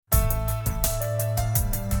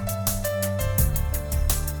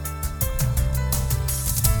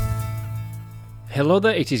Hello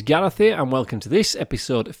there, it is Gareth here, and welcome to this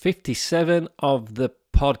episode 57 of the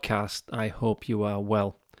podcast. I hope you are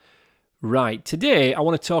well. Right, today I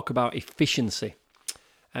want to talk about efficiency.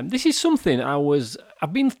 This is something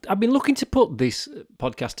I've been looking to put this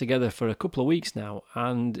podcast together for a couple of weeks now,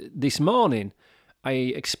 and this morning I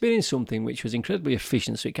experienced something which was incredibly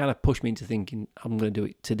efficient, so it kind of pushed me into thinking I'm going to do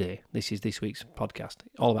it today. This is this week's podcast,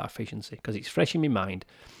 all about efficiency, because it's fresh in my mind.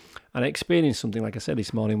 And I experienced something, like I said,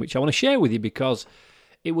 this morning, which I want to share with you because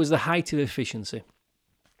it was the height of efficiency.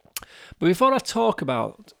 But before I talk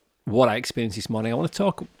about what I experienced this morning, I want to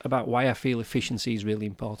talk about why I feel efficiency is really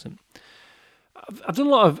important. I've done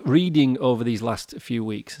a lot of reading over these last few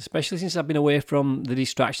weeks, especially since I've been away from the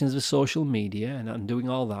distractions of social media and doing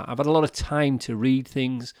all that. I've had a lot of time to read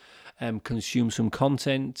things, consume some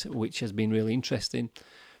content, which has been really interesting.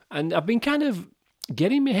 And I've been kind of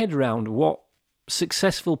getting my head around what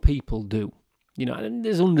successful people do. You know, and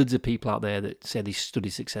there's hundreds of people out there that say they study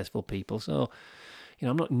successful people. So, you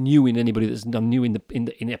know, I'm not new in anybody I'm new in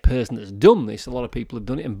a person that's done this. A lot of people have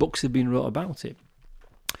done it, and books have been wrote about it.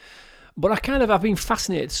 But I've been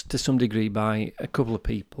fascinated to some degree by a couple of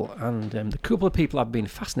people, and the couple of people I've been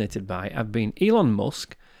fascinated by have been Elon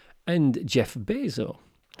Musk and Jeff Bezos,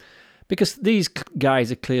 because these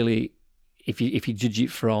guys are clearly, if you judge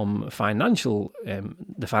it from the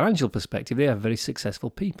financial perspective, they are very successful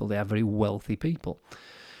people. They are very wealthy people.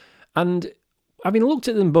 And having looked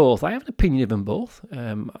at them both, I have an opinion of them both.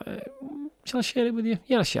 Shall I share it with you?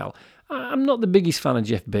 Yeah, I shall. I'm not the biggest fan of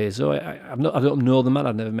Jeff Bezos. I don't know the man.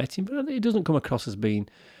 I've never met him, but he doesn't come across as being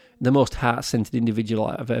the most heart-centered individual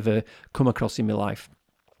I've ever come across in my life.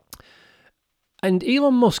 And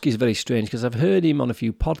Elon Musk is very strange because I've heard him on a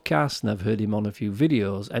few podcasts and I've heard him on a few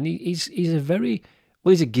videos, and he's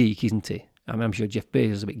a geek, isn't he? I mean, I'm sure Jeff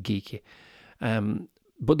Bezos is a bit geeky.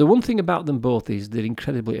 But the one thing about them both is they're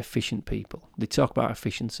incredibly efficient people. They talk about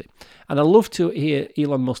efficiency. And I love to hear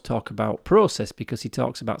Elon Musk talk about process because he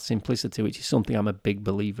talks about simplicity, which is something I'm a big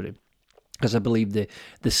believer in. Because I believe the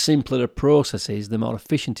simpler a process is, the more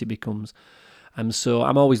efficient it becomes. And so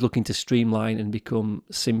I'm always looking to streamline and become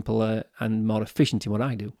simpler and more efficient in what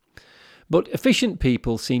I do. But efficient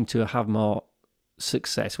people seem to have more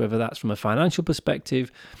success, whether that's from a financial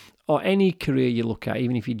perspective or any career you look at,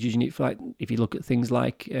 even if you're judging it for, like, if you look at things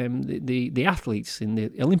like the athletes in the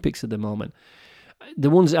Olympics at the moment. The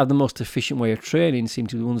ones that have the most efficient way of training seem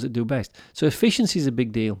to be the ones that do best. So efficiency is a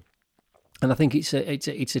big deal. And I think it's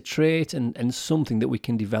a trait and something that we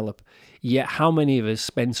can develop. Yet how many of us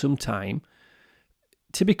spend some time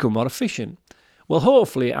to become more efficient? Well,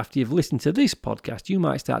 hopefully, after you've listened to this podcast, you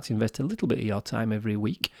might start to invest a little bit of your time every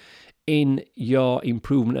week in your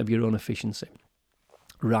improvement of your own efficiency.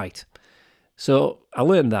 Right. So I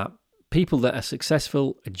learned that people that are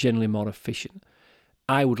successful are generally more efficient.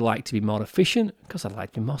 I would like to be more efficient because I'd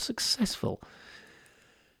like to be more successful.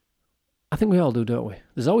 I think we all do, don't we?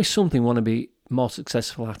 There's always something we want to be more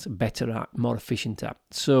successful at, better at, more efficient at.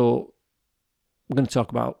 So we're going to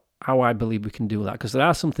talk about how I believe we can do that, because there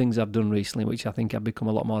are some things I've done recently which I think I've become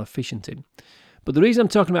a lot more efficient in. But the reason I'm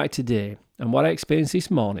talking about it today and what I experienced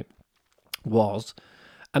this morning was,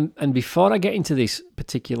 and before I get into this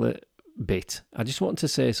particular bit, I just want to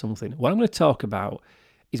say something. What I'm going to talk about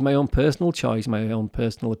is my own personal choice, my own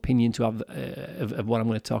personal opinion to have of what I'm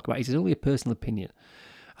going to talk about. It's only a personal opinion.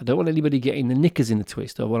 I don't want anybody getting the knickers in the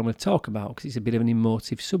twist of what I'm going to talk about, because it's a bit of an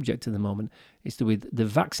emotive subject at the moment. It's to do with the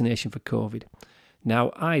vaccination for COVID.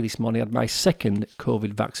 Now, this morning had my second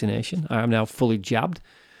COVID vaccination. I am now fully jabbed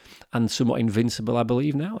and somewhat invincible, I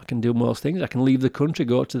believe now. I can do most things. I can leave the country,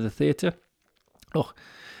 go to the theatre.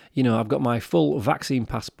 I've got my full vaccine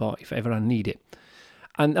passport if ever I need it.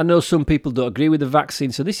 And I know some people don't agree with the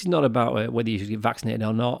vaccine, so this is not about whether you should get vaccinated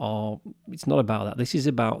or not, or it's not about that. This is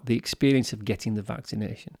about the experience of getting the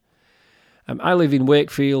vaccination. I live in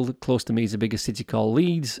Wakefield. Close to me is a bigger city called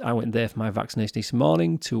Leeds. I went there for my vaccination this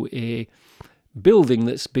morning to a building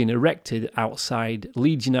that's been erected outside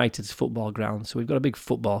Leeds United's football ground. So we've got a big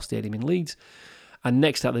football stadium in Leeds. And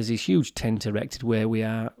next to that, there's this huge tent erected where we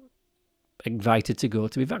are invited to go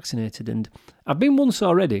to be vaccinated. And I've been once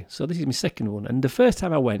already, so this is my second one. And the first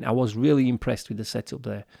time I went, I was really impressed with the setup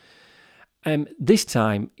there. This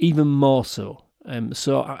time, even more so.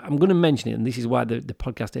 So I'm going to mention it, and this is why the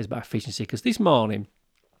podcast is about efficiency, because this morning,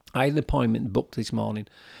 I had an appointment booked this morning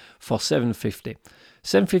for 7:50.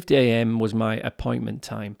 7:50 a.m. was my appointment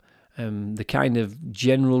time. The kind of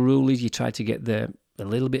general rule is you try to get there a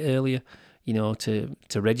little bit earlier, to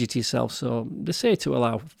register yourself. So they say to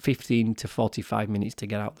allow 15 to 45 minutes to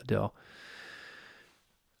get out the door.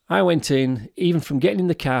 I went in, even from getting in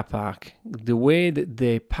the car park, the way that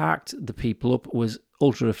they parked the people up was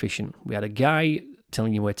ultra efficient. We had a guy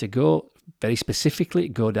telling you where to go, very specifically,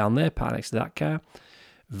 go down there, park next to that car.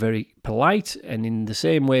 Very polite, and in the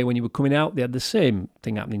same way, when you were coming out, they had the same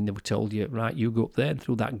thing happening. They were told you, right, you go up there and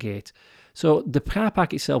through that gate. So the car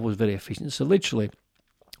park itself was very efficient. So literally,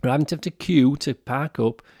 rather than have to queue to park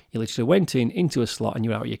up, you literally went into a slot and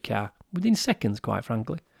you're out of your car within seconds, quite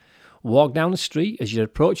frankly. Walk down the street, as you're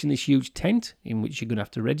approaching this huge tent in which you're going to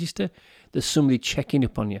have to register, there's somebody checking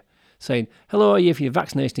up on you, saying, hello, are you for your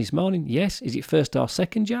vaccination this morning? Yes. Is it first or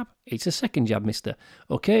second jab? It's a second jab, mister.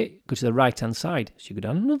 Okay, go to the right-hand side. So you go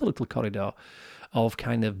down another little corridor of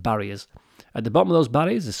kind of barriers. At the bottom of those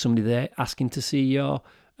barriers, there's somebody there asking to see your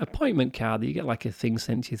appointment card. You get like a thing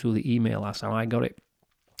sent to you through the email. That's how I got it.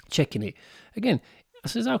 Checking it. Again, I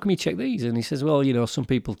says, how can you check these? And he says, well, some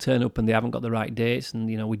people turn up and they haven't got the right dates, and,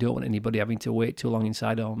 we don't want anybody having to wait too long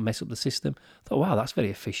inside or mess up the system. I thought, wow, that's very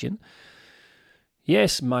efficient.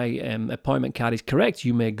 Yes, my appointment card is correct.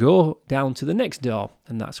 You may go down to the next door,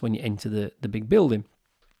 and that's when you enter the big building.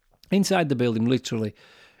 Inside the building, literally,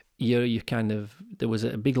 you there was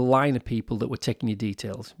a big line of people that were taking your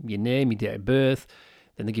details, your name, your date of birth.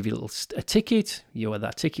 Then they give you a ticket. You have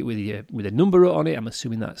that ticket with a number on it. I'm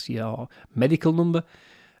assuming that's your medical number.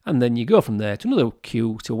 And then you go from there to another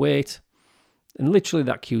queue to wait. And literally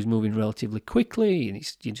that queue's moving relatively quickly, and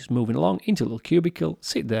you're just moving along into a little cubicle,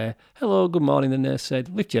 sit there. Hello, good morning, the nurse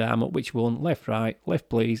said. Lift your arm up, which one? Left, right, left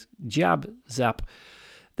please. Jab, zap.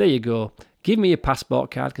 There you go. Give me your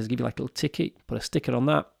passport card, because I give you like a little ticket, put a sticker on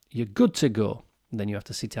that. You're good to go. And then you have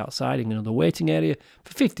to sit outside in another waiting area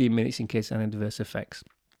for 15 minutes in case of any adverse effects.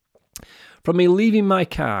 From me leaving my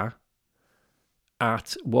car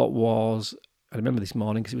at what was, I remember this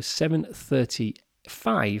morning because it was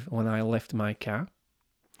 7:35 when I left my car.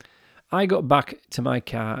 I got back to my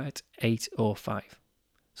car at 8:05.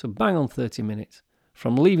 So bang on 30 minutes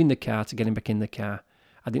from leaving the car to getting back in the car.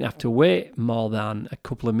 I didn't have to wait more than a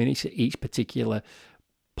couple of minutes at each particular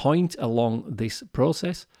point along this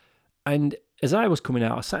process. And as I was coming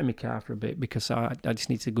out, I sat in my car for a bit because I just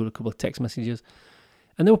needed to go to a couple of text messages.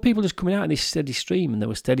 And there were people just coming out in this steady stream, and there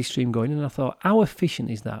was steady stream going in, and I thought, how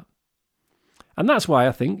efficient is that? And that's why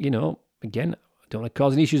I think, again, I don't want to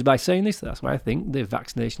cause any issues by saying this, that's why I think the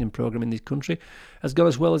vaccination program in this country has gone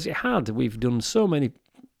as well as it had. We've done a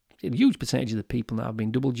huge percentage of the people now have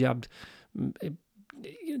been double jabbed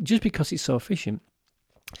just because it's so efficient.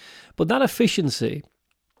 But that efficiency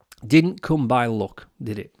didn't come by luck,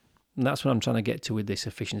 did it? And that's what I'm trying to get to with this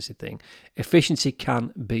efficiency thing. Efficiency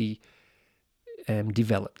can be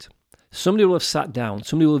developed. Somebody will have sat down,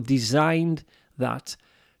 somebody will have designed that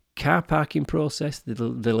car parking process,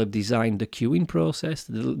 they'll have designed the queuing process,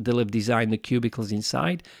 they'll have designed the cubicles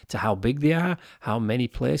inside to how big they are, how many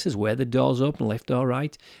places, where the doors open, left or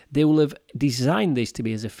right. They will have designed this to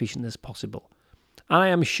be as efficient as possible. And I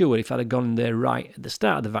am sure if I'd have gone in there right at the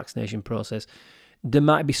start of the vaccination process, there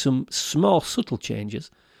might be some small subtle changes,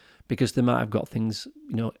 because they might have got things,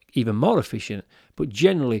 even more efficient. But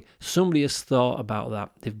generally, somebody has thought about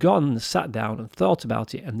that. They've gone and sat down and thought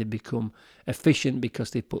about it, and they've become efficient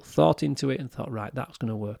because they put thought into it and thought, right, that's going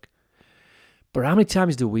to work. But how many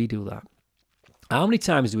times do we do that? How many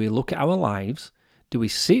times do we look at our lives? Do we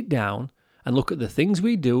sit down and look at the things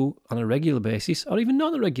we do on a regular basis, or even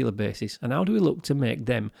not on a regular basis, and how do we look to make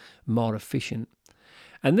them more efficient?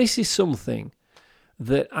 And this is something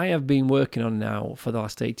that I have been working on now for the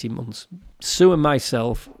last 18 months. Sue and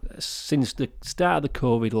myself, since the start of the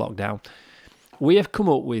COVID lockdown, we have come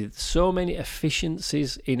up with so many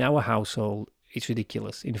efficiencies in our household, it's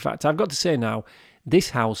ridiculous. In fact, I've got to say now, this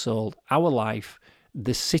household, our life,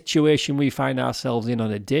 the situation we find ourselves in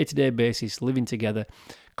on a day-to-day basis, living together,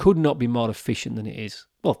 could not be more efficient than it is.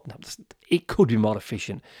 Well, it could be more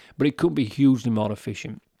efficient, but it could be hugely more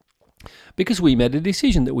efficient. Because we made a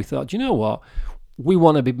decision that we thought, you know what, we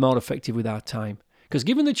want to be more effective with our time. Because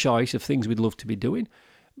given the choice of things we'd love to be doing,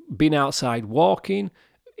 being outside walking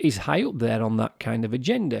is high up there on that kind of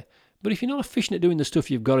agenda. But if you're not efficient at doing the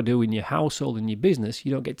stuff you've got to do in your household and your business,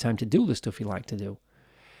 you don't get time to do the stuff you like to do.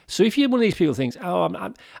 So if you're one of these people who thinks,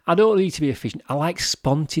 I don't need to be efficient, I like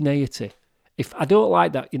spontaneity. If I don't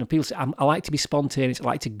like that, people say, I like to be spontaneous, I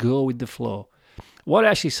like to go with the flow. What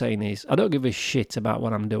I'm actually saying is, I don't give a shit about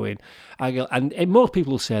what I'm doing. And most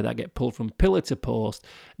people who say that get pulled from pillar to post.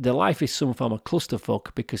 Their life is some form of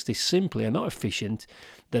clusterfuck because they simply are not efficient.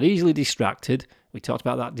 They're easily distracted. We talked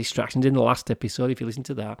about that distractions in the last episode, if you listen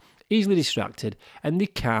to that. Easily distracted, and they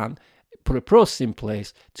can't put a process in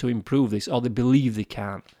place to improve this, or they believe they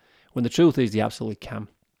can't, when the truth is they absolutely can.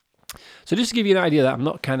 So just to give you an idea that I'm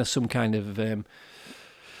not kind of some kind of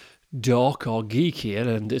dork or geek here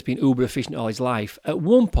and has been uber efficient all his life. At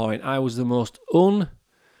one point, I was the most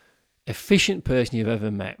inefficient person you've ever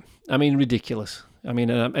met. I mean, ridiculous. I mean,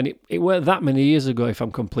 and it weren't that many years ago, if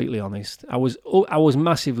I'm completely honest. I was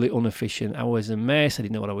massively inefficient. I was a mess. I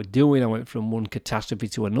didn't know what I was doing. I went from one catastrophe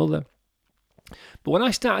to another. But when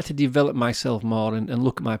I started to develop myself more and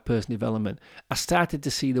look at my personal development, I started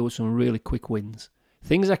to see there were some really quick wins.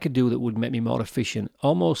 Things I could do that would make me more efficient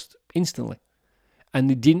almost instantly. And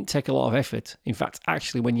they didn't take a lot of effort. In fact,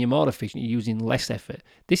 actually, when you're more efficient, you're using less effort.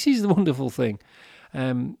 This is the wonderful thing.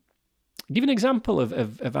 Give an example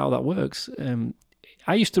of how that works.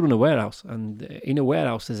 I used to run a warehouse, and in a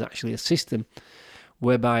warehouse, there's actually a system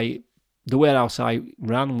whereby the warehouse I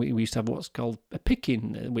ran, we used to have what's called a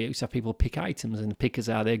picking. We used to have people pick items, and the pickers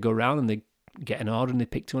they go around and they get an order and they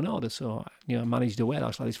pick to an order. So, I managed a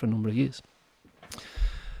warehouse like this for a number of years.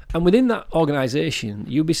 And within that organisation,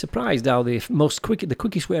 you'll be surprised how the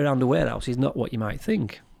quickest way around a warehouse is not what you might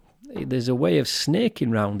think. There's a way of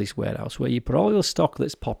snaking around this warehouse where you put all your stock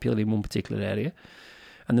that's popular in one particular area,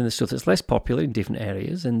 and then the stuff that's less popular in different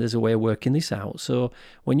areas, and there's a way of working this out. So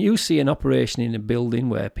when you see an operation in a building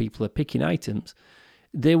where people are picking items,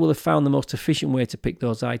 they will have found the most efficient way to pick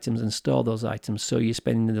those items and store those items, so you're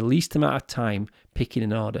spending the least amount of time picking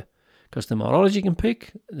an order. Because the more orders you can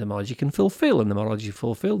pick, the more orders you can fulfill, and the more orders you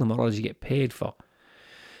fulfill, the more orders you get paid for.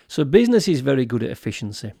 So business is very good at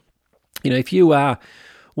efficiency. If you are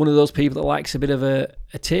one of those people that likes a bit of a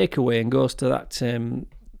takeaway and goes to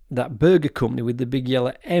that burger company with the big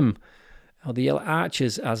yellow M or the yellow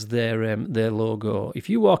arches as their logo, if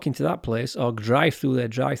you walk into that place or drive through their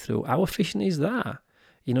drive-through, how efficient is that?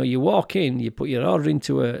 You walk in, you put your order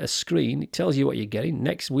into a screen, it tells you what you're getting.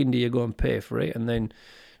 Next window, you go and pay for it, and then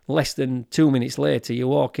less than 2 minutes later, you're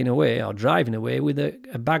walking away or driving away with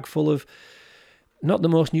a bag full of not the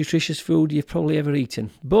most nutritious food you've probably ever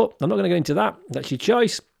eaten. But I'm not going to go into that. That's your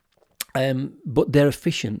choice. But they're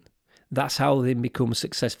efficient. That's how they become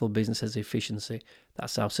successful businesses, efficiency.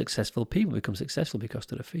 That's how successful people become successful, because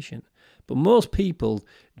they're efficient. But most people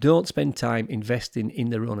don't spend time investing in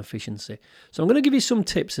their own efficiency. So I'm going to give you some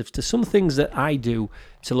tips as to some things that I do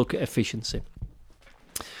to look at efficiency.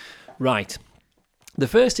 Right. The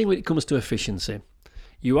first thing when it comes to efficiency,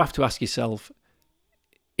 you have to ask yourself,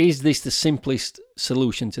 is this the simplest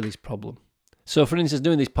solution to this problem? So, for instance,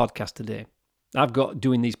 doing this podcast today, I've got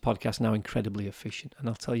doing these podcasts now incredibly efficient, and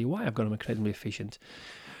I'll tell you why I've got them incredibly efficient.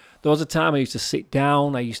 There was a time I used to sit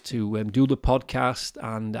down, I used to do the podcast,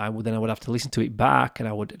 and I would have to listen to it back, and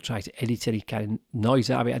I would try to edit any kind of noise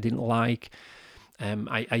out of it I didn't like.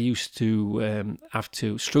 I used to have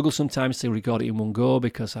to struggle sometimes to record it in one go,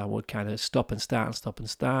 because I would kind of stop and start.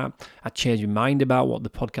 I'd change my mind about what the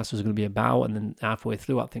podcast was going to be about, and then halfway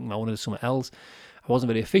through I'd think I wanted something else. I wasn't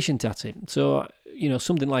very efficient at it. So,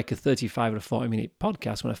 something like a 35 or a 40-minute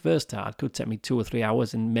podcast when I first started could take me 2 or 3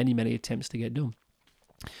 hours and many, many attempts to get done.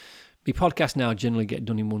 My podcasts now generally get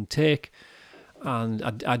done in one take, and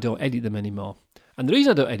I don't edit them anymore. And the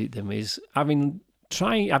reason I don't edit them is having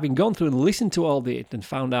gone through and listened to all of it and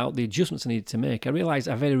found out the adjustments I needed to make, I realised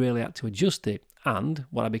I very rarely had to adjust it. And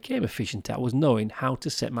what I became efficient at was knowing how to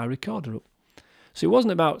set my recorder up. So it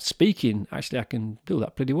wasn't about speaking. Actually, I can do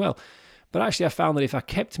that pretty well. But actually, I found that if I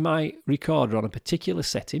kept my recorder on a particular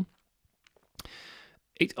setting,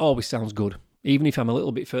 it always sounds good. Even if I'm a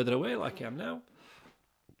little bit further away, like I am now,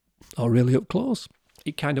 or really up close,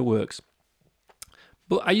 it kind of works.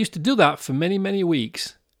 But I used to do that for many, many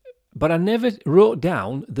weeks, but I never wrote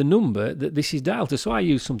down the number that this is dialed to. So I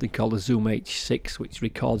use something called a Zoom H6, which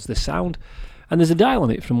records the sound, and there's a dial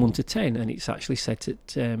on it from 1 to 10, and it's actually set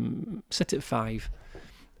at 5.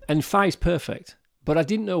 And 5's perfect, but I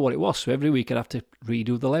didn't know what it was, so every week I'd have to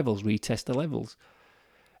redo the levels, retest the levels.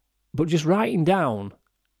 But just writing down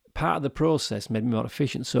part of the process made me more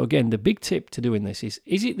efficient. So again, the big tip to doing this is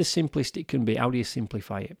it the simplest it can be? How do you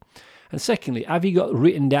simplify it? And secondly, have you got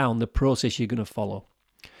written down the process you're going to follow?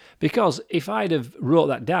 Because if I'd have wrote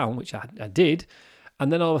that down, which I did,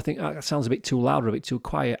 and then I think, that sounds a bit too loud or a bit too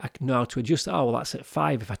quiet, I know how to adjust. Oh, well, that's at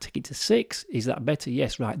 5. If I take it to 6, is that better?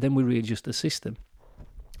 Yes, right. Then we readjust the system.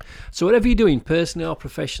 So whatever you're doing, personally or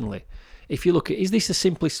professionally, if you look at, is this the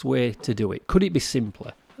simplest way to do it? Could it be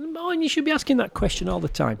simpler? And you should be asking that question all the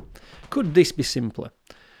time. Could this be simpler?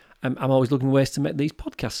 I'm always looking for ways to make these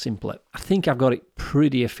podcasts simpler. I think I've got it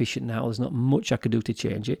pretty efficient now. There's not much I could do to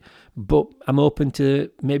change it. But I'm open to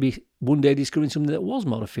maybe one day discovering something that was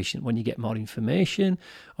more efficient. When you get more information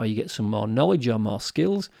or you get some more knowledge or more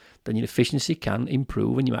skills, then your efficiency can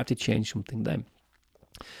improve and you might have to change something then.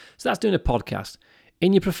 So that's doing a podcast.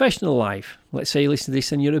 In your professional life, let's say you listen to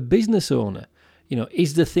this and you're a business owner.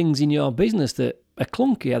 Is there things in your business that are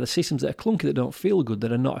clunky, are the systems that are clunky, that don't feel good,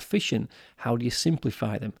 that are not efficient, how do you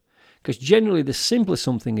simplify them? Because generally the simpler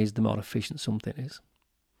something is, the more efficient something is.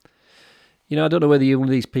 You know, I don't know whether you're one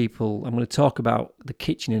of these people. I'm going to talk about the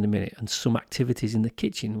kitchen in a minute and some activities in the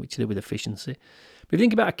kitchen which do with efficiency. But if you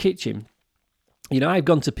think about a kitchen, you know, I've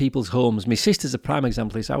gone to people's homes. My sister's a prime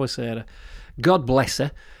example of this. Our Sarah, God bless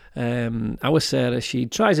her. Our Sarah, she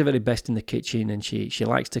tries her very best in the kitchen, and she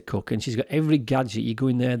likes to cook, and she's got every gadget. You go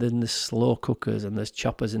in there, then there's slow cookers and there's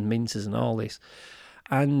choppers and mincers and all this.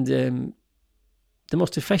 And the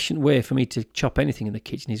most efficient way for me to chop anything in the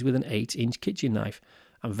kitchen is with an 8-inch kitchen knife.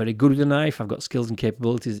 I'm very good with a knife. I've got skills and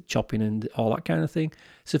capabilities at chopping and all that kind of thing.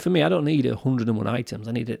 So for me, I don't need 101 items.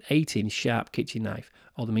 I need an 8-inch sharp kitchen knife,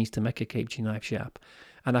 or the means to make a kitchen knife sharp.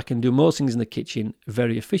 And I can do most things in the kitchen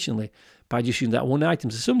very efficiently by just using that one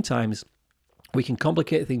item. So sometimes we can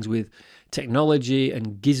complicate things with technology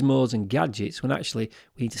and gizmos and gadgets when actually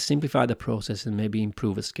we need to simplify the process and maybe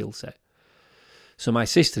improve a skill set. So my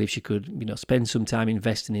sister, if she could, you know, spend some time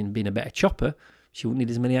investing in being a better chopper, she wouldn't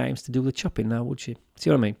need as many items to do the chopping now, would she? See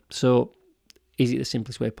what I mean? So, is it the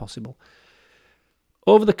simplest way possible?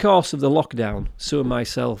 Over the course of the lockdown, Sue and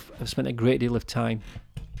myself have spent a great deal of time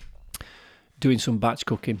doing some batch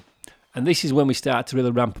cooking. And this is when we start to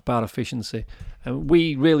really ramp up our efficiency. And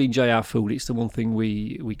we really enjoy our food. It's the one thing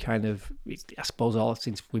we kind of, I suppose, all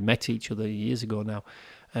since we met each other years ago now.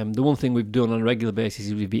 The one thing we've done on a regular basis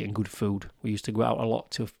is we've eaten good food. We used to go out a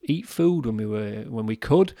lot to eat food when we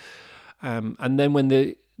could. And then when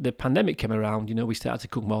the pandemic came around, you know, we started to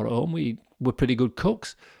cook more at home. We were pretty good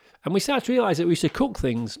cooks. And we started to realise that we used to cook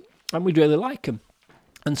things and we'd really like them.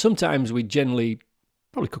 And sometimes we generally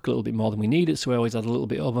probably cook a little bit more than we needed, so we always had a little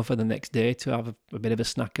bit over for the next day to have a bit of a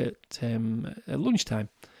snack at lunchtime.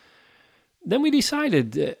 Then we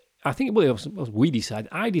decided, I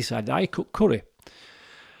decided I cook curry.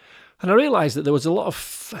 And I realised that there was a lot of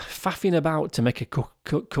faffing about to make a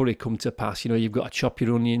curry come to pass. You know, you've got to chop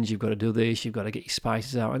your onions, you've got to do this, you've got to get your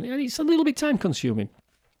spices out, and it's a little bit time consuming.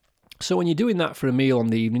 So when you're doing that for a meal on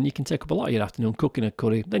the evening, you can take up a lot of your afternoon cooking a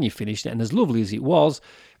curry, then you finish it, and as lovely as it was,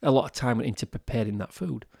 a lot of time went into preparing that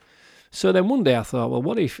food. So then one day I thought, well,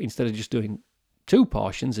 what if instead of just doing 2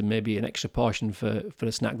 portions and maybe an extra portion for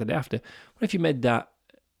a snack the day after, what if you made that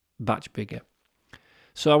batch bigger?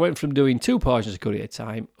 So I went from doing 2 portions of curry at a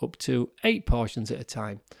time up to 8 portions at a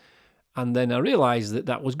time. And then I realised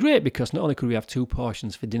that was great, because not only could we have 2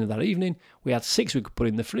 portions for dinner that evening, we had 6 we could put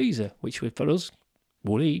in the freezer, which for us,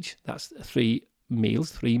 1 each. That's 3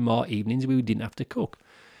 meals, 3 more evenings we didn't have to cook.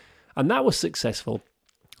 And that was successful.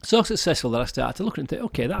 So successful that I started to look at it and think,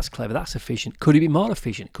 okay, that's clever, that's efficient. Could it be more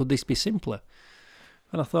efficient? Could this be simpler?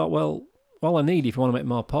 And I thought, well, all I need if I want to make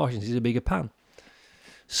more portions is a bigger pan.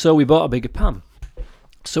 So we bought a bigger pan.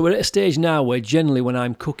 So we're at a stage now where generally when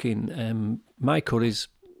I'm cooking my curries,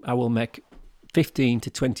 I will make 15 to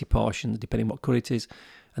 20 portions, depending what curry it is,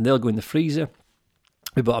 and they'll go in the freezer.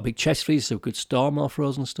 We bought a big chest freezer so we could store more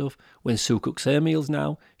frozen stuff. When Sue cooks her meals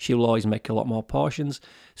now, she'll always make a lot more portions.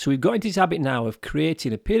 So we've got into this habit now of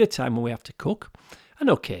creating a period of time when we have to cook. And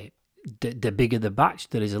okay, the bigger the batch,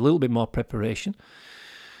 there is a little bit more preparation.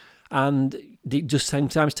 And it just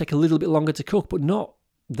sometimes take a little bit longer to cook, but not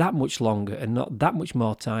that much longer and not that much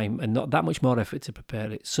more time and not that much more effort to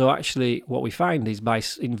prepare it. So actually what we find is by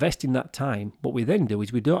investing that time, what we then do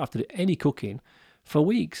is we don't have to do any cooking for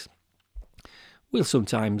weeks. We'll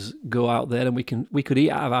sometimes go out there and we could eat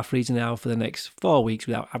out of our freezer now for the next 4 weeks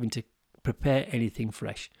without having to prepare anything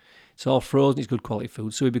fresh. It's all frozen, it's good quality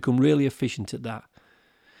food. So we become really efficient at that.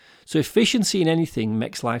 So efficiency in anything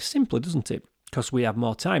makes life simpler, doesn't it? Because we have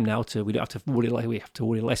more time now we have to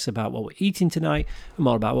worry less about what we're eating tonight and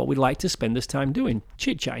more about what we'd like to spend this time doing.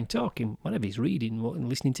 Chit-chatting, talking, whatever he's reading,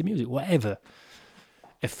 listening to music, whatever.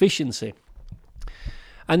 Efficiency.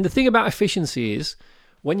 And the thing about efficiency is,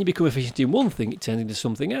 when you become efficient in one thing, it turns into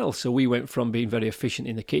something else. So we went from being very efficient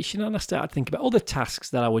in the kitchen, and I started thinking about other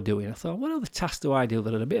tasks that I was doing. I thought, what other tasks do I do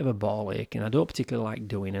that are a bit of a ball ache and I don't particularly like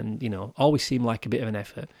doing and, you know, always seem like a bit of an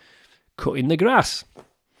effort? Cutting the grass.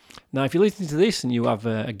 Now, if you're listening to this and you have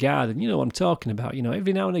a garden, you know what I'm talking about. You know,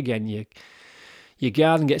 every now and again, your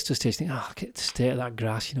garden gets to a stage, think, look at the state of that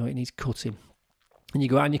grass, you know, it needs cutting. And you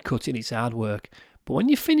go out and you cut it, and it's hard work. But when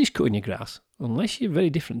you finish cutting your grass, unless you're very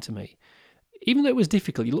different to me, even though it was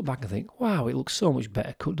difficult, you look back and think, wow, it looks so much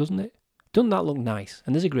better cut, doesn't it? Doesn't that look nice?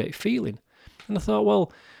 And there's a great feeling. And I thought,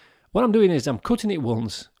 well, what I'm doing is I'm cutting it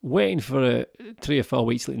once, waiting for 3 or 4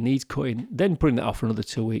 weeks till it needs cutting, then putting it off for another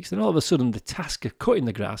 2 weeks. Then all of a sudden, the task of cutting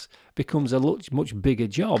the grass becomes a much bigger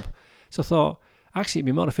job. So I thought, actually, it'd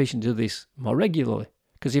be more efficient to do this more regularly.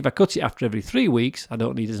 Because if I cut it after every 3 weeks, I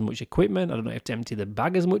don't need as much equipment. I don't have to empty the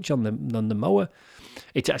bag as much on the mower.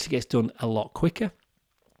 It actually gets done a lot quicker.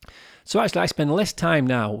 So actually, I spend less time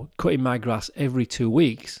now cutting my grass every 2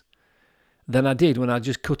 weeks than I did when I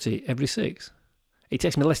just cut it every 6. It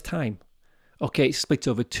takes me less time. Okay, it's split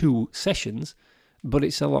over 2 sessions, but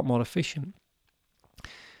it's a lot more efficient.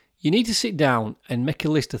 You need to sit down and make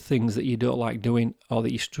a list of things that you don't like doing or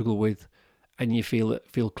that you struggle with and you feel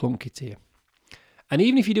clunky to you. And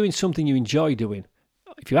even if you're doing something you enjoy doing,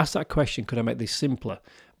 if you ask that question, could I make this simpler?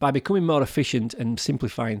 By becoming more efficient and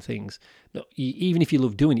simplifying things, even if you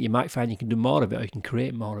love doing it, you might find you can do more of it or you can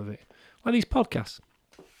create more of it. Like these podcasts.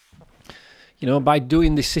 By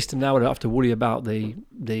doing this system now, I don't have to worry about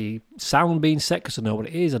the sound being set because I know what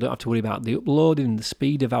it is. I don't have to worry about the uploading and the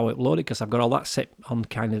speed of how I upload it because I've got all that set on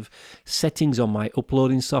kind of settings on my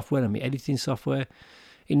uploading software and my editing software.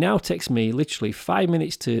 It now takes me literally 5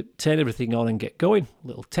 minutes to turn everything on and get going. A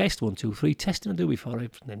little test, 1, 2, 3 testing I do before I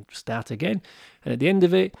then start again. And at the end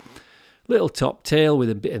of it, little top tail with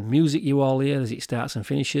a bit of music you all hear as it starts and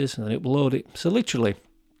finishes, and then upload it. So literally,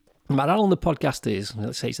 no matter how long the podcast is,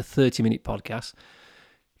 let's say it's a 30-minute podcast,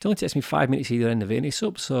 it only takes me 5 minutes either end of it, and it's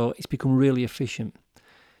up, so it's become really efficient.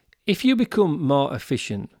 If you become more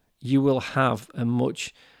efficient, you will have a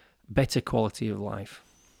much better quality of life.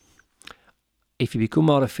 If you become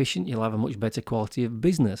more efficient, you'll have a much better quality of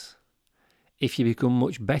business. If you become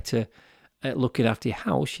much better at looking after your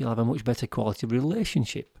house, you'll have a much better quality of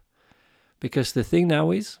relationship. Because the thing now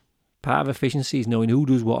is, part of efficiency is knowing who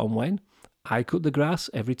does what and when. I cut the grass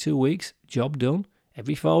every 2 weeks, job done.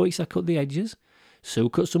 Every 4 weeks I cut the edges. Sue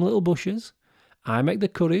cuts some little bushes. I make the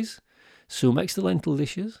curries. Sue makes the lentil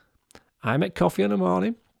dishes. I make coffee in the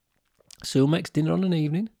morning. Sue makes dinner on an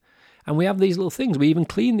evening. And we have these little things. We even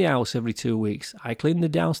clean the house every 2 weeks. I clean the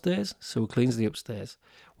downstairs, Sue cleans the upstairs.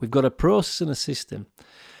 We've got a process and a system.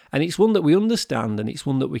 And it's one that we understand, and it's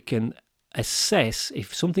one that we can assess.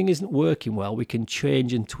 If something isn't working well, we can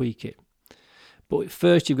change and tweak it. But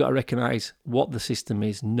first, you've got to recognise what the system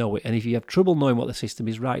is, know it. And if you have trouble knowing what the system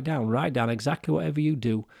is, write down exactly whatever you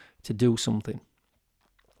do to do something.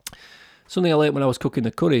 Something I learned when I was cooking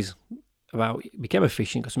the curries, became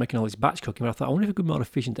efficient because I'm making all this batch cooking, but I thought, I wonder if I could be more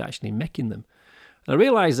efficient at actually making them. And I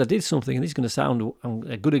realised I did something, and this is going to sound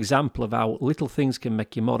a good example of how little things can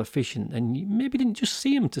make you more efficient, and you maybe didn't just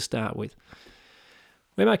see them to start with.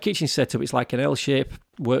 When my kitchen's set up, it's like an L-shaped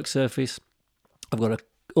work surface. I've got an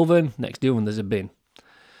oven, next to the oven there's a bin.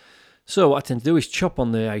 So what I tend to do is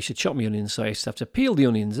I used to chop my onions, so I used to have to peel the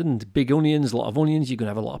onions, and big onions, a lot of onions, you're going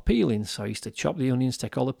to have a lot of peeling. So I used to chop the onions,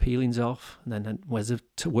 take all the peelings off, and then when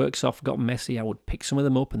the works off got messy, I would pick some of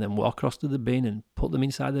them up and then walk across to the bin and put them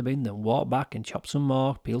inside the bin, then walk back and chop some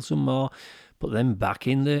more, peel some more, put them back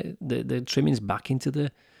in the trimmings back into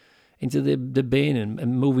the bin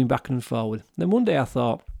and moving back and forward. Then one day I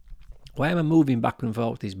thought, why am I moving back and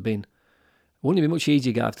forward with this bin? Wouldn't it be much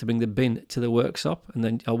easier, Gav, to bring the bin to the worktop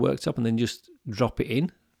and then just drop it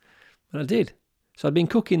in? And I did. So I'd been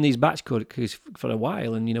cooking these batch cookies for a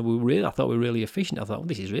while, and I thought we were really efficient. I thought,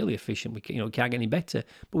 this is really efficient. We can't get any better,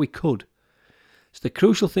 but we could. So the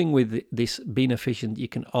crucial thing with this being efficient, you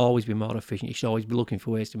can always be more efficient. You should always be looking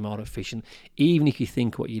for ways to be more efficient, even if you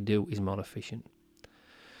think what you do is more efficient.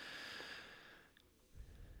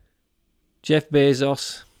 Jeff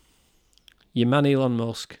Bezos, your man Elon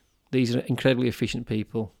Musk. These are incredibly efficient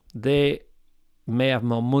people. They may have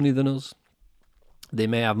more money than us. They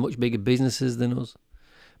may have much bigger businesses than us.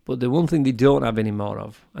 But the one thing they don't have any more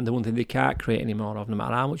of, and the one thing they can't create any more of, no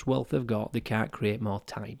matter how much wealth they've got, they can't create more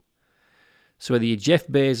time. So whether you're Jeff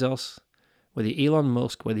Bezos, whether you're Elon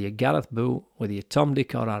Musk, whether you're Gareth Booth, whether you're Tom,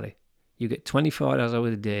 Dick or Harry, you get 24 hours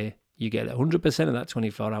a day. You get 100% of that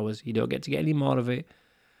 24 hours. You don't get to get any more of it.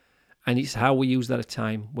 And it's how we use that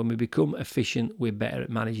time. When we become efficient, we're better at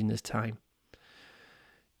managing this time.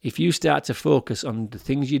 If you start to focus on the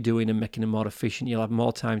things you're doing and making them more efficient, you'll have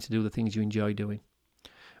more time to do the things you enjoy doing.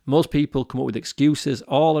 Most people come up with excuses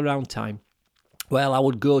all around time. Well, I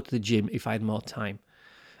would go to the gym if I had more time.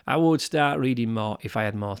 I would start reading more if I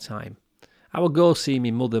had more time. I would go see my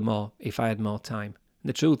mother more if I had more time. And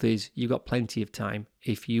the truth is, you've got plenty of time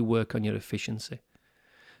if you work on your efficiency.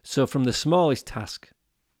 So from the smallest task,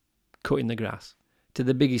 cutting the grass, to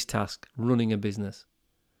the biggest task, running a business.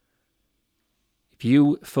 If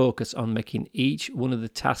you focus on making each one of the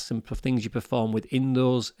tasks and things you perform within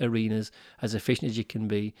those arenas as efficient as you can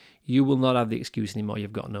be, you will not have the excuse anymore,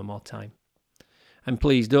 you've got no more time. And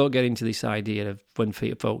please don't get into this idea of when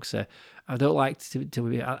folks say, I don't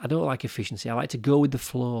like efficiency, I like to go with the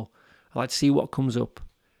flow, I like to see what comes up.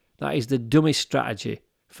 That is the dumbest strategy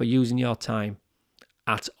for using your time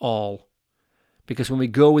at all. Because when we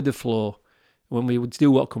go with the flow, when we would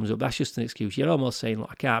do what comes up, that's just an excuse. You're almost saying, look,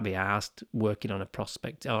 I can't be asked working on a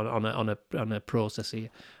prospect, on a process here.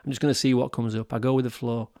 I'm just going to see what comes up. I go with the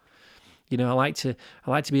flow. You know, I like to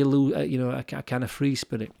be a kind of free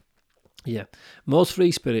spirit. Yeah, most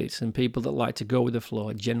free spirits and people that like to go with the flow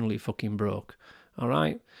are generally fucking broke. All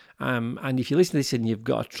right, and if you listen to this and you've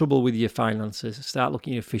got trouble with your finances, start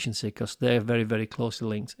looking at your efficiency, because they're very, very closely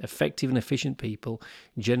linked. Effective and efficient people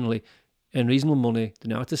generally earn reasonable money. They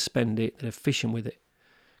know how to spend it. They're efficient with it.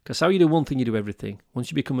 Because how you do one thing, you do everything.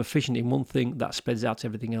 Once you become efficient in one thing, that spreads out to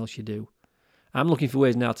everything else you do. I'm looking for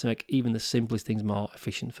ways now to make even the simplest things more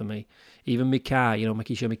efficient for me. Even my car,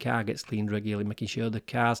 making sure my car gets cleaned regularly, making sure the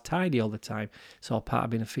car's tidy all the time. It's all part of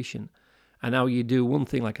being efficient. And now you do one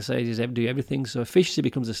thing, like I say, is do everything. So efficiency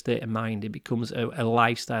becomes a state of mind. It becomes a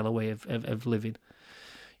lifestyle, a way of living.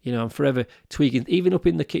 I'm forever tweaking, even up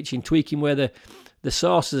in the kitchen, tweaking where the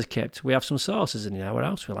sauces are kept. We have some sauces in our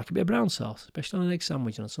house. We like a bit of brown sauce, especially on an egg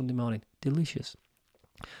sandwich on a Sunday morning. Delicious.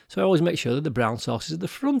 So I always make sure that the brown sauce is at the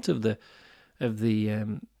front of the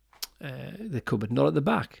cupboard, not at the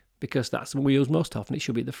back, because that's what we use most often. It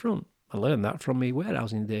should be at the front. I learned that from my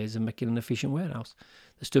warehousing days and making an efficient warehouse.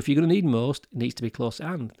 The stuff you're going to need most needs to be close at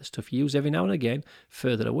hand. The stuff you use every now and again,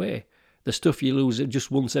 further away. The stuff you lose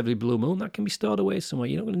just once every blue moon, that can be stored away somewhere.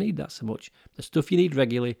 You're not going to need that so much. The stuff you need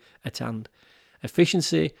regularly, at hand.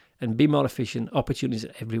 Efficiency and be more efficient, opportunities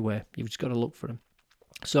are everywhere. You've just got to look for them.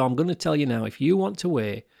 So I'm going to tell you now, if you want a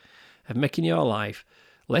way of making your life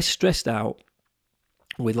less stressed out,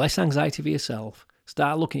 with less anxiety for yourself,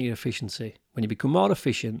 start looking at your efficiency. When you become more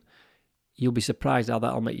efficient, you'll be surprised how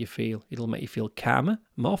that'll make you feel. It'll make you feel calmer,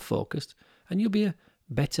 more focused, and you'll be a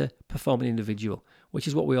better performing individual, which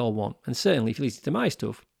is what we all want. And certainly, if you listen to my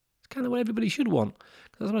stuff, it's kind of what everybody should want.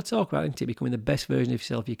 Because that's what I talk about, isn't it? Becoming the best version of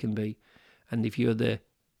yourself you can be. And if you're the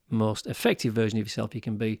most effective version of yourself you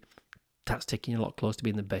can be, that's taking you a lot closer to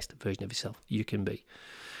being the best version of yourself you can be.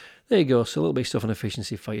 There you go, so a little bit of stuff on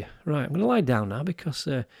efficiency for you. Right, I'm going to lie down now, because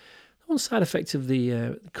one side effect of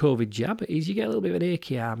the COVID jab is you get a little bit of an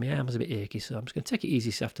achy arm. My arm's a bit achy, so I'm just going to take it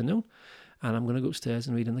easy this afternoon, and I'm going to go upstairs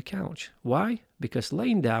and read on the couch. Why? Because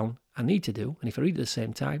laying down I need to do, and if I read at the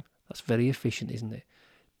same time, that's very efficient, isn't it?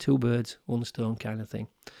 2 birds, 1 stone kind of thing.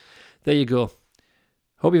 There you go.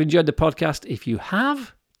 Hope you've enjoyed the podcast. If you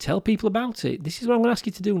have, tell people about it. This is what I'm going to ask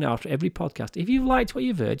you to do now after every podcast. If you've liked what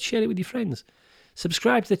you've heard, share it with your friends.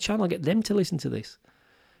 Subscribe to the channel, get them to listen to this.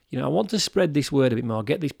 I want to spread this word a bit more,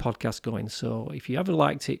 get this podcast going. So if you haven't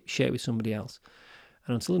liked it, share it with somebody else.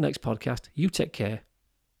 And until the next podcast, you take care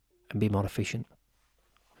and be more efficient.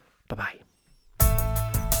 Bye-bye.